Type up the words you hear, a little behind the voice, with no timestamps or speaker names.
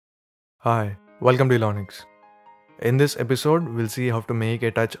Hi, welcome to Elonics. In this episode, we'll see how to make a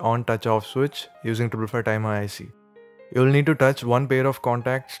touch on touch off switch using 555 timer IC. You'll need to touch one pair of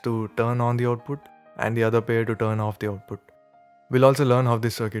contacts to turn on the output and the other pair to turn off the output. We'll also learn how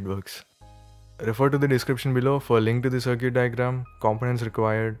this circuit works. Refer to the description below for a link to the circuit diagram, components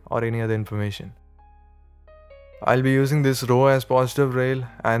required, or any other information. I'll be using this row as positive rail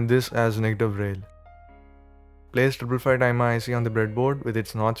and this as negative rail. Place 555 timer IC on the breadboard with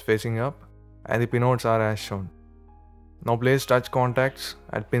its notch facing up and the pinouts are as shown. Now place touch contacts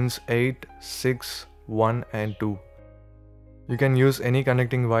at pins 8, 6, 1 and 2. You can use any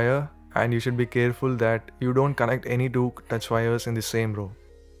connecting wire and you should be careful that you don't connect any two touch wires in the same row.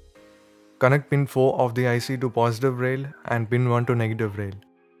 Connect pin 4 of the IC to positive rail and pin 1 to negative rail.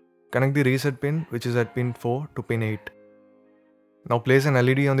 Connect the reset pin which is at pin 4 to pin 8. Now place an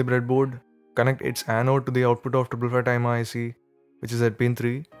LED on the breadboard. Connect its anode to the output of 555 timer IC, which is at pin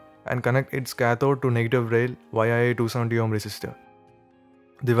 3, and connect its cathode to negative rail via a 270 ohm resistor.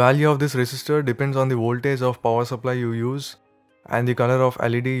 The value of this resistor depends on the voltage of power supply you use and the color of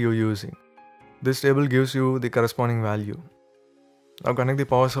LED you're using. This table gives you the corresponding value. Now connect the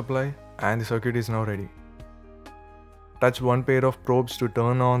power supply and the circuit is now ready. Touch one pair of probes to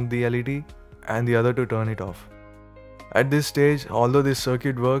turn on the LED and the other to turn it off. At this stage, although this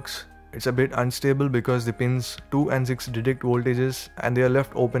circuit works, it's a bit unstable because the pins 2 and 6 detect voltages and they are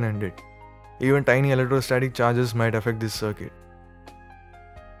left open-ended. Even tiny electrostatic charges might affect this circuit.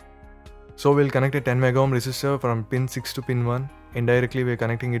 So we'll connect a 10 megohm resistor from pin 6 to pin 1. Indirectly we're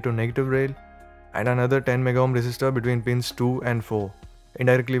connecting it to negative rail, and another 10 megohm resistor between pins 2 and 4.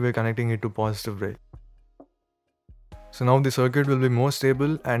 Indirectly we're connecting it to positive rail. So now the circuit will be more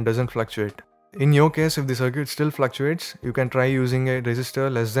stable and doesn't fluctuate. In your case, if the circuit still fluctuates, you can try using a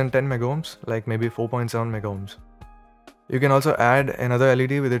resistor less than 10 megohms, like maybe 4.7 megohms. You can also add another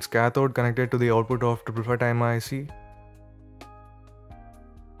LED with its cathode connected to the output of 555 timer IC.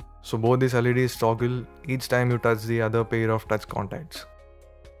 So both these LEDs toggle each time you touch the other pair of touch contacts.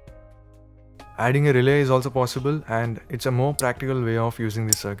 Adding a relay is also possible, and it's a more practical way of using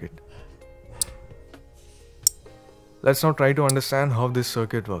this circuit. Let's now try to understand how this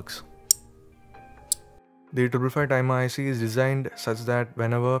circuit works. The 555 timer IC is designed such that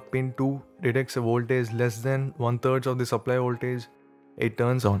whenever pin 2 detects a voltage less than 1/3 of the supply voltage, it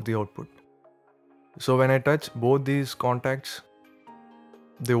turns on the output. So when I touch both these contacts,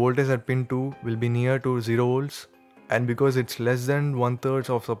 the voltage at pin 2 will be near to 0 volts, and because it's less than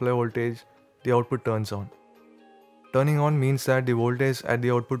 1/3 of supply voltage, the output turns on. Turning on means that the voltage at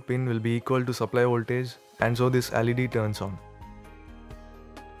the output pin will be equal to supply voltage, and so this LED turns on.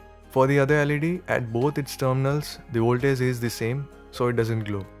 For the other LED, at both its terminals, the voltage is the same, so it doesn't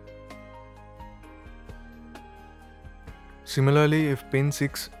glow. Similarly, if pin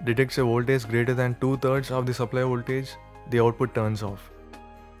 6 detects a voltage greater than 2/3 of the supply voltage, the output turns off.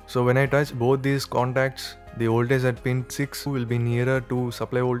 So when I touch both these contacts, the voltage at pin 6 will be nearer to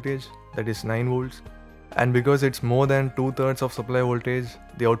supply voltage, that is 9 volts, and because it's more than 2/3 of supply voltage,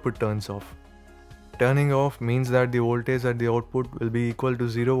 the output turns off. Turning off means that the voltage at the output will be equal to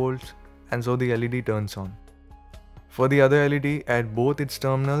 0 volts, and so the LED turns on. For the other LED, at both its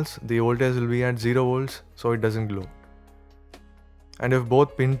terminals, the voltage will be at 0 volts, so it doesn't glow. And if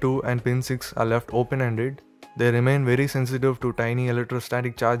both pin 2 and pin 6 are left open-ended, they remain very sensitive to tiny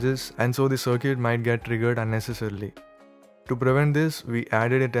electrostatic charges, and so the circuit might get triggered unnecessarily. To prevent this, we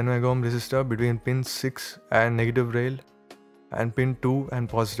added a 10 megohm resistor between pin 6 and negative rail, and pin 2 and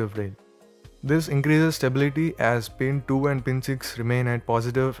positive rail. This increases stability as pin 2 and pin 6 remain at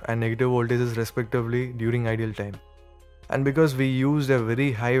positive and negative voltages respectively during idle time. And because we used a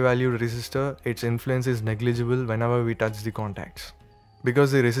very high valued resistor, its influence is negligible whenever we touch the contacts,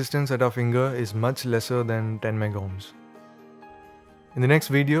 because the resistance at our finger is much lesser than 10 megohms. In the next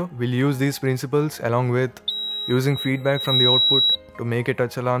video, we'll use these principles along with using feedback from the output to make a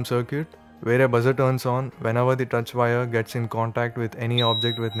touch alarm circuit where a buzzer turns on whenever the touch wire gets in contact with any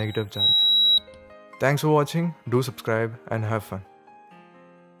object with negative charge. Thanks for watching, do subscribe and have fun.